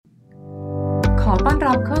อต้อน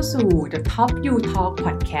รับเข้าสู่ The TopUTalk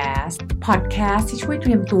Podcast ที่ช่วยเต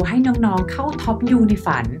รียมตัวให้น้องๆเข้า Top U ใน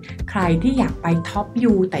ฝันใครที่อยากไป Top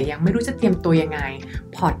U แต่ยังไม่รู้จะเตรียมตัวยังไง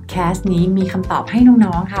Podcast นี้มีคำตอบให้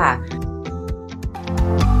น้องๆค่ะ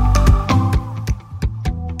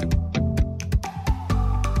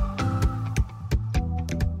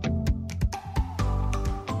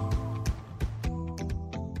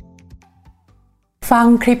ฟัง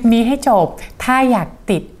คลิปนี้ให้จบถ้าอยาก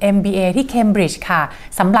ติด MBA ที่ Cambridge ค่ะ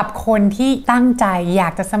สำหรับคนที่ตั้งใจอยา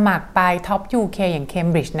กจะสมัครไป Top UK อย่าง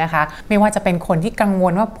Cambridge นะคะไม่ว่าจะเป็นคนที่กังว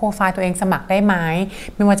ลว่าโปรไฟล์ตัวเองสมัครได้ไหม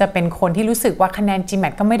ไม่ว่าจะเป็นคนที่รู้สึกว่าคะแนน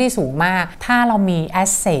GMAT ก็ไม่ได้สูงมากถ้าเรามี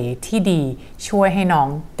Essay ที่ดีช่วยให้น้อง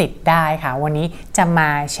ติดได้ค่ะวันนี้จะมา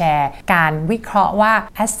แชร์การวิเคราะห์ว่า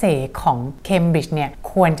Essay ของ Cambridge เนี่ย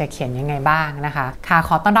ควรจะเขียนยังไงบ้างนะคะค่ะข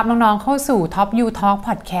อต้อนรับน้องๆเข้าสู่ TopUTalk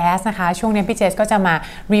Podcast นะคะช่วงนี้พี่เจสก็จะมา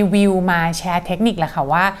รีวิวมาแชร์เทคนิคแหละค่ะ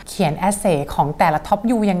ว่าเขียน Essay ของแต่ละ Top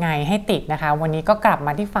U ยังไงให้ติดนะคะวันนี้ก็กลับม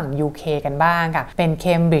าที่ฝั่ง UK กันบ้างค่ะเป็น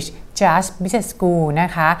Cambridge Just Business School น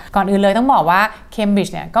ะคะก่อนอื่นเลยต้องบอกว่า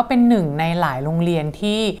Cambridge เนี่ยก็เป็นหนึ่งในหลายโรงเรียน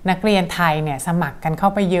ที่นักเรียนไทยเนี่ยสมัครกันเข้า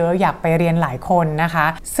ไปเยอะอยากไปเรียนหลายคนนะคะ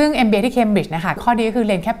ซึ่ง MBA ที่ Cambridge นะคะข้อดีก็คือเ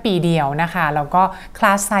รียนแค่ปีเดียวนะคะแล้วก็คล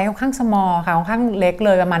าสไซส์ค่อนข้าง small ค่ะค่อนข้างเล็กเล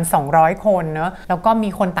ยประมาณ200คนเนอะแล้วก็มี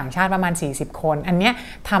คนต่างชาติประมาณ40คนอันเนี้ย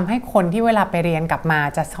ทำให้คนที่เวลาไปเรียนกลับมา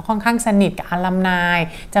จะค่อนข้างสนิทกับอัลลัมไน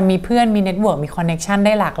จะมีเพื่อนมีเน็ตเวิร์กมีคอนเนคชันไ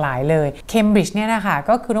ด้หลากหลายเลย Cambridge เนี่ยนะคะ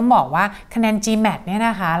ก็คือต้องบอกว่าคะแนน GMAT เนี่ย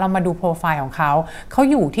นะคะเรามาดูโปรไฟล์ของเขา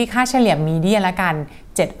อยู่ที่ค่าเฉลี่ยมีเดียนละกัน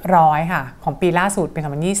700ค่ะของปีล่าสุดเป็น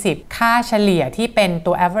2020ค่าเฉลี่ยที่เป็น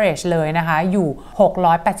ตัว average เลยนะคะอยู่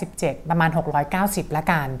687ประมาณ690ละ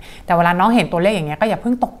กันแต่เวลาน้องเห็นตัวเลขอย่างเงี้ยก็อย่าเ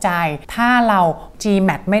พิ่งตกใจถ้าเรา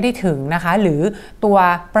GMAT ไม่ได้ถึงนะคะหรือตัว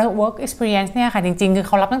work experience เนี่ยค่ะจริงๆคือเ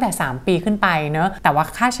ขารับตั้งแต่3ปีขึ้นไปเนอะแต่ว่า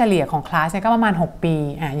ค่าเฉลี่ยของคลาสเนี่ยก็ประมาณ6ปี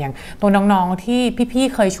อย่างตัวน้องๆที่พี่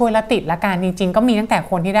ๆเคยช่วยและติดละกันจริงๆก็มีตั้งแต่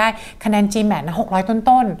คนที่ได้คะแนน GMAT นะ600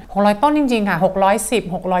ต้น600ต้นจริงๆค่ะ610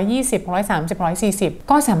 620 630 140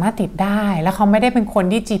ก็สามารถติดได้แล้วเขาไม่ได้เป็นคน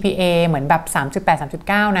ที่ GPA เหมือนแบบ 38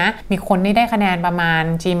 39 นะมีคนที่ได้คะแนนประมาณ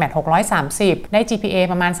GMAT 630ได้ GPA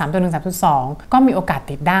ประมาณ 3.1 3.2 ก็มีโอกาส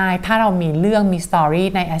ติดได้ถ้าเรามีเรื่องมีสตอรี่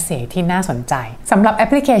ใน Essay ที่น่าสนใจสำหรับแอป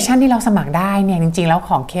พลิเคชันที่เราสมัครได้เนี่ยจริงๆแล้ว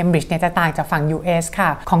ของ Cambridge เนี่ยจะต่างจากฝั่ง US ค่ะ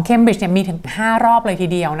ของ Cambridge เนี่ยมีถึง5รอบเลยที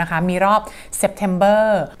เดียวนะคะมีรอบ September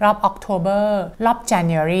รอบ October รอบ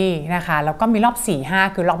January นะคะแล้วก็มีรอบ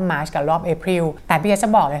 4-5 คือรอบ March กับรอบ April แต่พี่จะ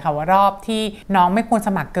บอกเลยค่ะว่ารอบที่น้องไม่ควรส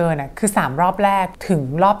มัครเกินคือ3รอบแรกถึง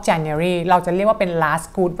รอบ January เราจะเรียกว่าเป็น last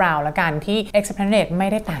good round แล้วกันที่ acceptance rate ไม่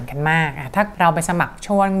ได้ต่างกันมากถ้าเราไปสมัคร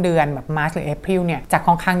ช่วงเดือนแบบ March หรือ April เนี่ยจะ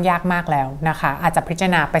ค่อนข้างยากมากแล้วนะคะอาจจะพิจาร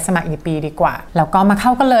ณาไปสมัครอีกปีดีกว่าแล้วก็มาเข้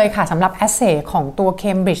ากันเลยค่ะสำหรับ essay ของตัว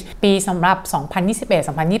Cambridge ปีสำหรับ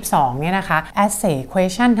 2021-2022 เนี่ยนะคะ essay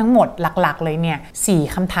question ทั้งหมดหลักๆเลยเนี่ย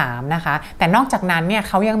4คำถามนะคะแต่นอกจากนั้นเนี่ยเ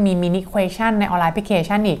ขายังมี mini question ใน online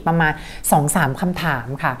application อีกประมาณ 2-3 คำถาม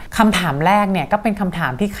ค่ะคำถามแรกเนี่ยก็เป็นคำถา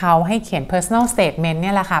มที่เขาให้เขียน personal statement เ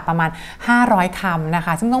นี่ยแหละค่ะประมาณ500คำนะค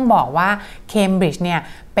ะซึ่งต้องบอกว่า Cambridge เนี่ย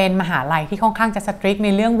เป็นมหาลัยที่ค่อนข้างจะสตริกใน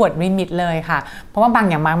เรื่อง word limit เลยค่ะเพราะว่าบาง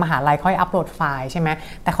อย่างมหาลัยเขาให้อัปโหลดไฟล์ใช่ไหม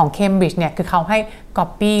แต่ของ Cambridge เนี่ยคือเขาให้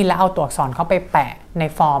copy แล้วเอาตัวอักษรเข้าไปแปะใน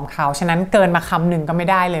ฟอร์มเขาฉะนั้นเกินมาคำหนึ่งก็ไม่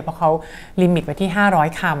ได้เลยเพราะเขาลิมิตไว้ที่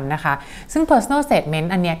500คำนะคะซึ่ง personal statement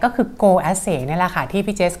อันเนี้ยก็คือ go essay นี่แหละค่ะที่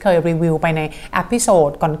พี่เจสเคยรีวิวไปในเอพิโซด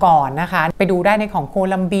ก่อนๆนะคะไปดูได้ในของโค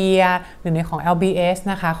ลัมเบียหรือในของ LBS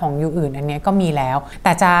นะคะของยูอื่นอันเนี้ยก็มีแล้วแ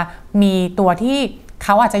ต่จะมีตัวที่เข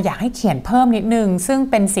าอาจจะอยากให้เขียนเพิ่มนิดนึงซึ่ง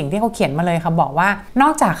เป็นสิ่งที่เขาเขียนมาเลยค่ะบอกว่านอ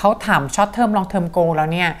กจากเขาถาม short term long term goal แล้ว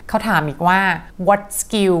เนี่ยเขาถามอีกว่า what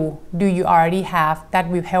skill do you already have that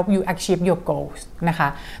will help you achieve your goals นะคะ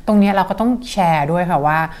ตรงนี้เราก็ต้องแชร์ด้วยค่ะ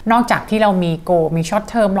ว่านอกจากที่เรามี goal มี short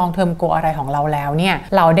term long term goal อะไรของเราแล้วเนี่ย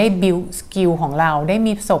เราได้ build skill ของเราได้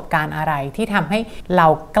มีประสบการณ์อะไรที่ทำให้เรา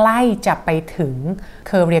ใกล้จะไปถึง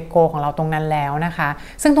career goal ของเราตรงนั้นแล้วนะคะ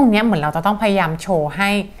ซึ่งตรงนี้เหมือนเราจะต้องพยายามโชว์ให้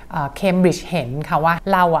Cambridge เห็นค่ะว่า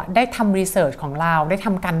เราได้ทำรีเสิร์ชของเราได้ท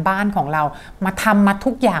ำการบ้านของเรามา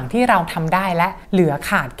ทุกอย่างที่เราทำได้และเหลือ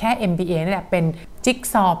ขาดแค่ MBA นี่แหละเป็นจิ๊ก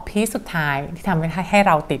ซอว์พีซสุดท้ายที่ทำให้เ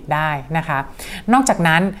ราติดได้นะคะนอกจาก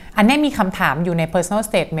นั้นอันนี้มีคำถามอยู่ใน personal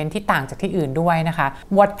statement ที่ต่างจากที่อื่นด้วยนะคะ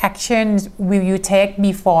What actions will you take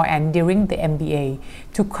before and during the MBA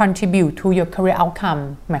to contribute to your career outcome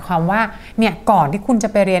หมายความว่าเนี่ยก่อนที่คุณจะ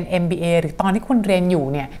ไปเรียน MBA หรือตอนที่คุณเรียนอยู่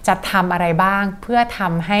เนี่ยจะทำอะไรบ้างเพื่อท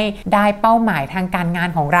ำให้ได้เป้าหมายทางการงาน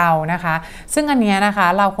ของเรานะคะซึ่งอันนี้นะคะ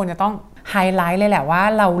เราควรจะต้อง ไฮไลท์เลยแหละว่า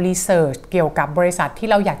เรารีเสิร์ชเกี่ยวกับบริษัทที่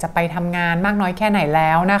เราอยากจะไปทำงานมากน้อยแค่ไหนแ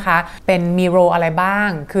ล้วนะคะเป็นมีโรอะไรบ้าง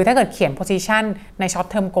คือถ้าเกิดเขียน position ใน short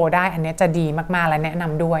term goal ได้อันนี้จะดีมากๆและแนะน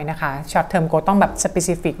ำด้วยนะคะ short term goal ต้องแบบ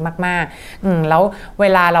specific มากๆแล้วเว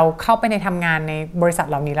ลาเราเข้าไปในทำงานในบริษัท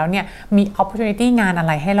เหล่านี้แล้วเนี่ยมี opportunity งานอะไ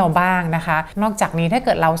รให้เราบ้างนะคะนอกจากนี้ถ้าเ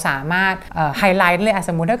กิดเราสามารถไฮไลท์เลยส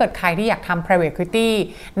มมุติถ้าเกิดใครที่อยากทำ private equity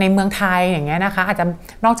ในเมืองไทยอย่างเงี้ยนะคะอาจจะ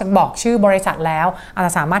นอกจากบอกชื่อบริษัทแล้วอาจจ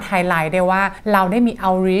ะสามารถไฮไลท์ได้ว่าเราได้มี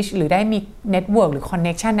outreach หรือได้มี network หรือ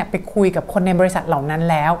connection เนี่ยไปคุยกับคนในบริษัทเหล่านั้น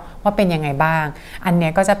แล้วว่าเป็นยังไงบ้างอันเนี้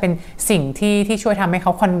ยก็จะเป็นสิ่งที่ช่วยทำให้เข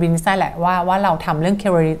า convince ได้แหละว่าเราทำเรื่อง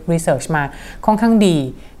career research มาค่อนข้างดี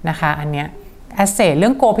นะคะอันเนี้ยasset เรื่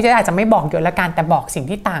อง goal พี่จะอาจจะไม่บอกเยอะละกันแต่บอกสิ่ง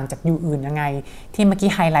ที่ต่างจากอยู่อื่นยังไงที่เมื่อกี้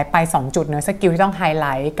ไฮไลท์ไป2จุดเนื้อสกิลที่ต้องไฮไล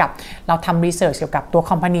ท์กับเราทำ research เกี่ยวกับตัว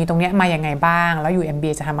company ตรงนี้มายังไงบ้างแล้วอยู่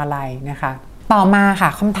MBA จะทำอะไรนะคะต่อมาค่ะ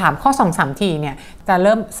คำถามข้อ 2-3 ทีเนี่ยจะเ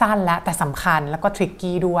ริ่มสั้นแล้วแต่สำคัญแล้วก็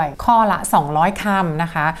tricky ด้วยข้อละ200 คำน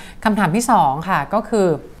ะคะคำถามที่2ค่ะก็คือ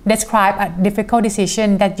describe a difficult decision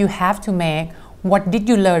that you have to make What did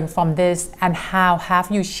you learn from this and how have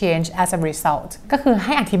you changed as a result ก็คือใ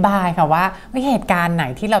ห้อธิบายค่ะว่าเหตุการณ์ไหน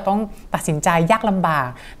ที่เราต้องตัดสินใจยากลำบาก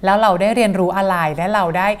แล้วเราได้เรียนรู้อะไรและเรา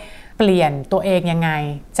ได้เปลี่ยนตัวเองยังไง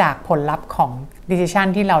จากผลลัพธ์ของ decision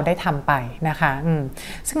ที่เราได้ทำไปนะคะ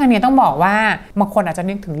ซึ่งอันนี้ต้องบอกว่าบางคนอาจจะ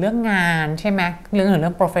นึกถึงเรื่องงานใช่ไหมเรื่อ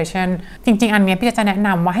ง profession จริงๆอันนี้พี่จะแนะน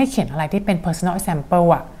ำว่าให้เขียนอะไรที่เป็น personal example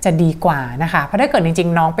อ่ะจะดีกว่านะคะเพราะถ้าเกิดจริง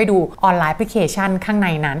ๆน้องไปดูออนไลน์แอปพลิเคชันข้างใน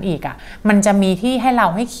นั้นอีกอ่ะมันจะมีที่ให้เรา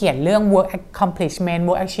ให้เขียนเรื่อง work accomplishment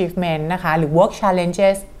work achievement นะคะหรือ work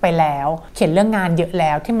challenges ไปแล้วเขียนเรื่องงานเยอะแ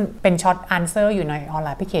ล้วที่มันเป็น short answer อยู่ในออนไล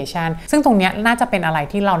น์แอปพลิเคชันซึ่งตรงนี้น่าจะเป็นอะไร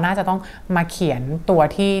ที่เราน่าจะต้องมาเขียนตัว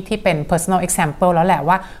ที่เป็น personal example แล้วแหละ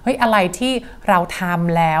ว่าเฮ้ยอะไรที่เราท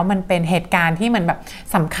ำแล้วมันเป็นเหตุการณ์ที่มันแบบ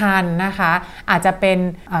สำคัญนะคะอาจจะเป็น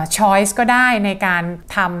choice ก็ได้ในการ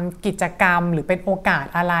ทำกิจกรรมหรือเป็นโอกาส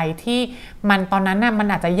อะไรที่มันตอนนั้นน่ะมัน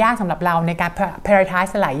อาจจะยากสำหรับเราในการ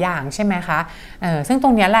prioritize หลายอย่างใช่ไหมคะซึ่งตร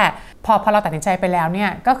งนี้แหละพอเราตัดสินใจไปแล้วเนี่ย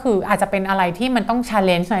ก็คืออาจจะเป็นอะไรที่มันต้อง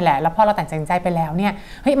challenge หน่อยแหละแล้วพอเราตัดสินใจไปแล้วเนี่ย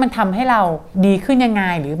เฮ้ยมันทำให้เราดีขึ้นยังไง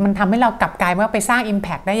หรือมันทำให้เรากลับกลายว่าไปสร้าง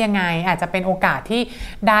impact ได้ยังไงอาจจะเป็นโอกาสที่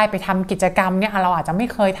ได้ไปทำกิจกรรมเนี่ยเราอาจจะไม่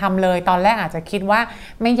เคยทำเลยตอนแรกอาจจะคิดว่า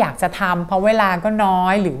ไม่อยากจะทำเพราะเวลาก็น้อ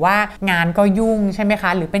ยหรือว่างานก็ยุ่งใช่ไหมค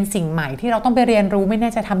ะหรือเป็นสิ่งใหม่ที่เราต้องไปเรียนรู้ไม่แน่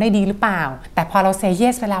จะทำได้ดีหรือเปล่าแต่พอเรา say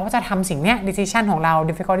yes ไปแล้วว่าจะทำสิ่งเนี้ย decision ของเรา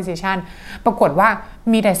difficult decision ปรากฏว่า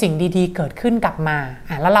มีแต่สิ่งดีๆเกิดขึ้นกลับมา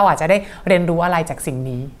แล้วเราอาจจะได้เรียนรู้อะไรจากสิ่ง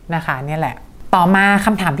นี้นะคะเนี่ยแหละต่อมาค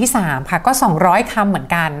ำถามที่3ค่ะก็200 คำเหมือน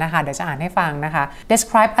กันนะคะเดี๋ยวจะอ่านให้ฟังนะคะ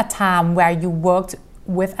describe a time where you worked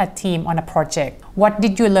with a team on a project what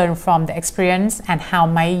did you learn from the experience and how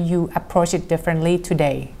might you approach it differently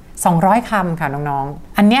today 200 คำค่ะน้อง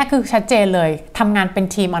ๆอันนี้คือชัดเจนเลยทำงานเป็น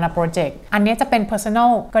ทีม on a project อันนี้จะเป็น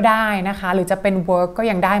personal ก็ได้นะคะหรือจะเป็น work ก็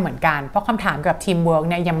ยังได้เหมือนกันเพราะคำถามเกี่ยวกับ team work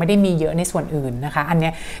เนี่ยยังไม่ได้มีเยอะในส่วนอื่นนะคะอัน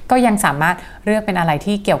นี้ก็ยังสามารถเลือกเป็นอะไร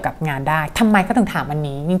ที่เกี่ยวกับงานได้ทำไมก็ถึงถามอัน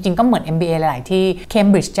นี้จริงๆก็เหมือน MBA หลายๆที่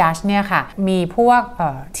Cambridge Judge เนี่ยค่ะมีพวก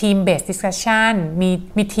team based discussion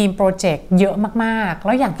มี team project เยอะมากๆแ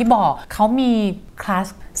ล้วอย่างที่บอกเขามีคลาส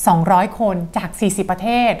200 คนจาก40ประเท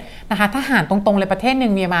ศนะคะถ้าหารตรงๆเลยประเทศหนึ่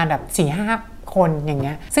งมีประมาณแบบ 4-5 คนอย่างเ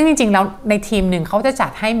งี้ยซึ่งจริงๆแล้วในทีมหนึ่งเขาจะจั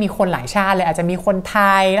ดให้มีคนหลายชาติเลยอาจจะมีคนไท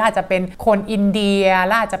ยแล้วอาจจะเป็นคนอินเดียแ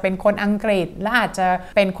ล้วอาจจะเป็นคนอังกฤษแล้วอาจจะ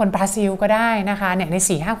เป็นคนบราซิลก็ได้นะคะเนี่ยใน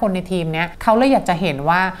 4-5 คนในทีมเนี้ยเขาเลยอยากจะเห็น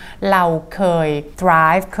ว่าเราเคย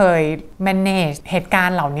drive เคย manage เหตุการ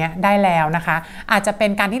ณ์เหล่านี้ได้แล้วนะคะอาจจะเป็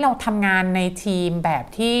นการที่เราทำงานในทีมแบบ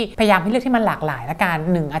ที่พยายามให้เลือกที่มันหลากหลายละกัน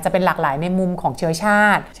หนึ่งอาจจะเป็นหลากหลายในมุมของเชื้อชา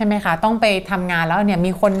ติใช่ไหมคะต้องไปทำงานแล้วเนี่ย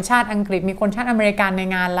มีคนชาติอังกฤษมีคนชาติอเมริกันใน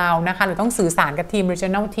งานเรานะคะหรือต้องสื่อสารกับทีม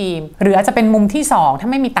regional team หรืออาจจะเป็นมุมที่2ถ้า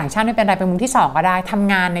ไม่มีต่างชาติไม่เป็นไรเป็นมุมที่2ก็ได้ท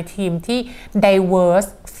ำงานในทีมที่ diverse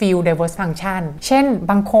field diverse function เช่น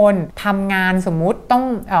บางคนทำงานสมมุติต้อง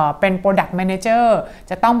เป็น product manager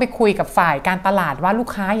จะต้องไปคุยกับฝ่ายการตลาดว่าลูก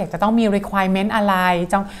ค้าอยากจะต้องมี requirement อะไร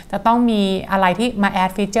จะต้องมีอะไรที่มา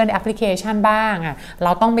add feature ในแอปพลิเคชันบ้างเร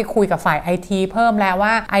าต้องไปคุยกับฝ่าย IT เพิ่มแล้ว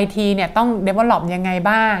ว่า IT เนี่ยต้อง develop ยังไง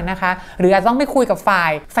บ้างนะคะหรืออาจจะต้องไปคุยกับฝ่า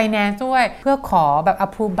ย finance ด้วยเพื่อขอแบบ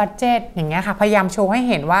approve budget อย่างเงี้ยค่ะพยายามโชว์ให้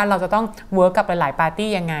เห็นว่าเราจะต้อง work กับหลายๆ party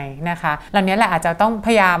ยังไงนะคะแล้วเนี้ยแหละอาจจะต้องพ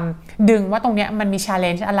ยายามดึงว่าตรงเนี้ยมันมี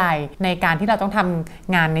challenge อะไรในการที่เราต้องท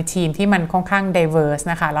ำงานในทีมที่มันค่อนข้าง diverse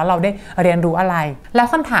นะคะแล้วเราได้เรียนรู้อะไรแล้ว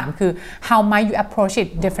คำถามคือ how might you approach it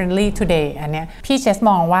differently today อันเนี้ยพี่เจส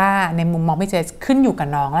มองว่าในมุมมองพี่เจสขึ้นอยู่กับ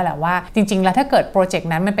น้องแล้วแหละว่าจริงๆแล้วถ้าเกิดโปรเจกต์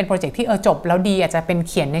นั้นมันเป็นโปรเจกต์ที่จบแล้วดีอาจจะเป็น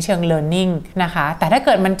เขียนในเชิง learning นะคะแต่ถ้าเ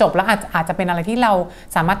กิดมันจบแล้วอาจจะเป็นอะไรที่เรา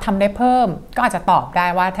สามารถทำได้เพิ่มก็อาจจะตอบได้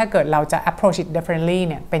ว่าถ้าเกิดเราจะ approach it differently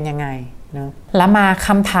เนี่ยเป็นยังไง นะแล้วมาค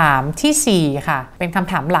ำถามที่4ค่ะเป็นค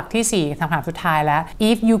ำถามหลักที่4คำถามสุดท้ายแล้ว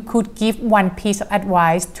if you could give one piece of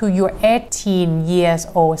advice to your 18 years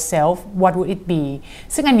old self what would it be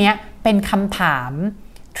ซึ่งอันเนี้ยเป็นคำถาม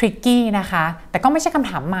ทริกกี้นะคะแต่ก็ไม่ใช่คำ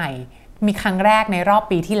ถามใหม่มีครั้งแรกในรอบ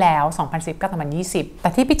ปีที่แล้ว2019-2020แต่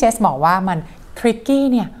ที่พี่เจสบอกว่ามันทริกกี้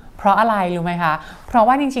เนี่ยเพราะอะไรรู้ไหมคะเพราะ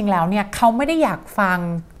ว่าจริงๆแล้วเนี่ยเขาไม่ได้อยากฟัง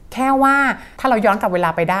แค่ว่าถ้าเราย้อนกลับเวลา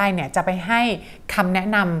ไปได้เนี่ยจะไปให้คำแนะ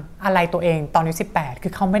นำอะไรตัวเองตอนอายุ18คื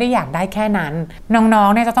อเขาไม่ได้อยากได้แค่นั้นน้อง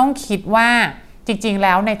ๆเนี่ยจะต้องคิดว่าจริงๆแ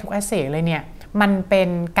ล้วในทุกเอเซเลยเนี่ยมันเป็น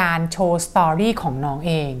การโชว์สตอรี่ของน้องเ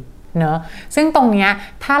องเนอะซึ่งตรงเนี้ย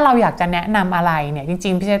ถ้าเราอยากจะแนะนำอะไรเนี่ยจริ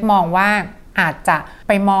งๆพี่เจษมองว่าอาจจะไ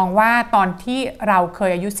ปมองว่าตอนที่เราเค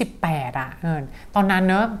ยอายุ18ตอนนั้น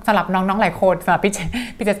เนอะสำหรับน้องๆหลายคนสำหรับพี่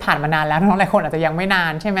เจษผ่านมานานแล้วน้องหลายคนอาจจะยังไม่นา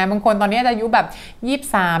นใช่ไหมบางคนตอนนี้อายุแบบ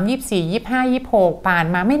23 24 25 26ผ่าน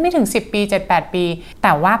มาไม่ถึง10 ปี 7-8 ปีแ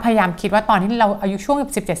ต่ว่าพยายามคิดว่าตอนที่เราอายุช่วง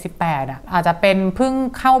17-18อาจจะเป็นเพิ่ง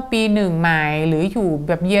เข้าปี1ใหม่หรืออยู่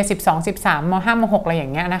แบบเยียร์12 13ม5ม6อะไรอย่า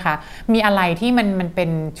งเงี้ยนะคะมีอะไรที่มันเป็น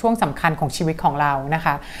ช่วงสำคัญของชีวิตของเรานะค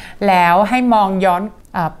ะแล้วให้มองย้อน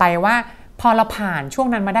ไปว่าพอเราผ่านช่วง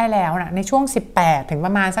นั้นมาได้แล้วนะในช่วง18ถึงป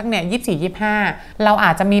ระมาณสักเนี่ย24-25เราอ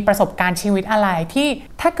าจจะมีประสบการณ์ชีวิตอะไรที่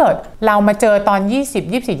ถ้าเกิดเรามาเจอตอน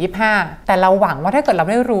20-24-25แต่เราหวังว่าถ้าเกิดเรา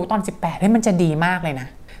ได้รู้ตอน18มันจะดีมากเลยนะ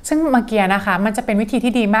ซึ่งเมื่อกี้นะคะมันจะเป็นวิธี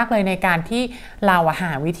ที่ดีมากเลยในการที่เราห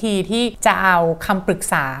าวิธีที่จะเอาคำปรึก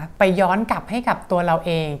ษาไปย้อนกลับให้กับตัวเราเ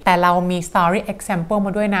องแต่เรามี story example ม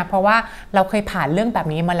าด้วยนะเพราะว่าเราเคยผ่านเรื่องแบบ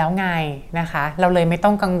นี้มาแล้วไงนะคะเราเลยไม่ต้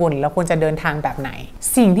องกังวลเราควรจะเดินทางแบบไหน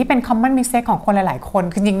สิ่งที่เป็น common mistake ของคนหลายๆคน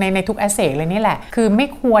คือจริงในทุก essay เลยนี่แหละคือไม่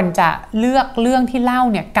ควรจะเลือกเรื่องที่เล่า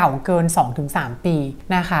เนี่ยเก่าเกิน 2-3 ปี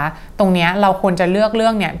นะคะตรงนี้เราควรจะเลือกเรื่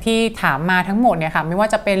องเนี่ยที่ถามมาทั้งหมดเนี่ยค่ะไม่ว่า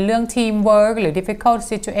จะเป็นเรื่อง teamwork หรือ difficult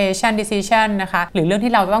situation decision นะคะหรือเรื่อง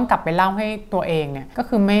ที่เราต้องกลับไปเล่าให้ตัวเองเนี่ยก็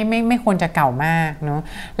คือไม่ควรจะเก่ามากเนาะ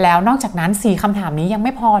แล้วนอกจากนั้น4คำถามนี้ยังไ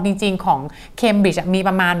ม่พอจริงๆของ Cambridge มีป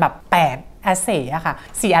ระมาณแบบ8essay อะค่ะ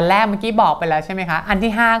4อันแรกเมื่อกี้บอกไปแล้วใช่ไหมคะอัน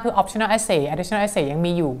ที่5คือ optional essay additional essay ยัง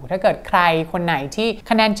มีอยู่ถ้าเกิดใครคนไหนที่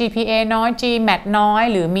คะแนน GPA น้อย GMAT น้อย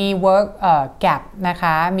หรือมี work gap นะค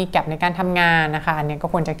ะมี gap ในการทำงานนะคะอันนี้ก็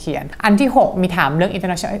ควรจะเขียนอันที่6มีถามเรื่อง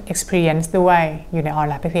international experience ด้วยอยู่ใน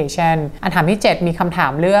online application อันถามที่7มีคำถา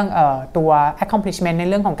มเรื่องตัว accomplishment ใน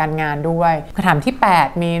เรื่องของการงานด้วยคำถามที่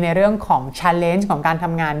8มีในเรื่องของ challenge ของการท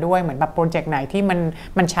ำงานด้วยเหมือนแบบโปรเจกต์ไหนที่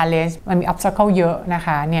มัน challenge มันมี obstacle เยอะนะค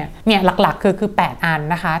ะเนี่ยหลักคือ8อัน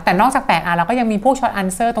นะคะแต่นอกจาก8อันเราก็ยังมีพวก short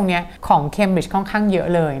answer ตรงเนี้ยของ Cambridge ค่อนข้างเยอะ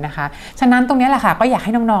เลยนะคะฉะนั้นตรงนี้แหละค่ะก็อยากใ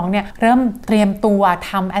ห้น้องๆเนี่ยเริ่มเตรียมตัว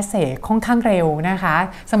ทำ essay ค่อนข้างเร็วนะคะ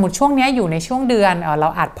สมมุติช่วงนี้อยู่ในช่วงเดือนเรา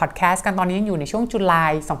อัด podcast กันตอนนี้ยังอยู่ในช่วงตุลา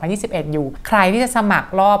2021อยู่ใครที่จะสมัคร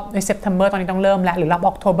รอบใน September ตอนนี้ต้องเริ่มแล้วหรือรอบ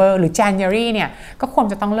October หรือ January เนี่ยก็ควร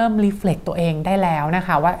จะต้องเริ่ม reflect ตัวเองได้แล้วนะค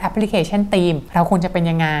ะว่า application team เราควรจะเป็น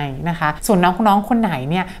ยังไงนะคะส่วนน้องๆคนไหน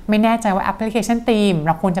เนี่ยไม่แน่ใจว่า application team เ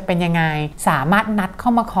ราควรจะเป็นยังไงสามารถนัดเข้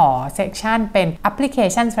ามาขอเซสชันเป็น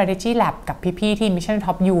Application Strategy Lab กับพี่ๆที่ Mission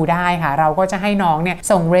Top U ได้ค่ะเราก็จะให้น้องเนี่ย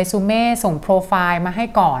ส่งเรซูเม่ส่งโปรไฟล์มาให้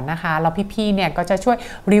ก่อนนะคะแล้วพี่ๆเนี่ยก็จะช่วย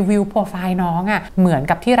รีวิวโปรไฟล์น้องเหมือน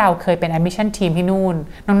กับที่เราเคยเป็น Admission Team ที่นู่น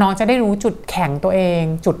น้องๆจะได้รู้จุดแข็งตัวเอง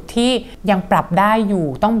จุดที่ยังปรับได้อยู่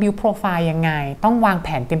ต้อง build โปรไฟล์ยังไงต้องวางแผ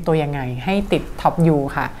นเตรียมตัวยังไงให้ติด Top U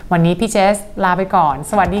ค่ะวันนี้พี่เจสลาไปก่อน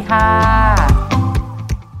สวัสดีค่ะ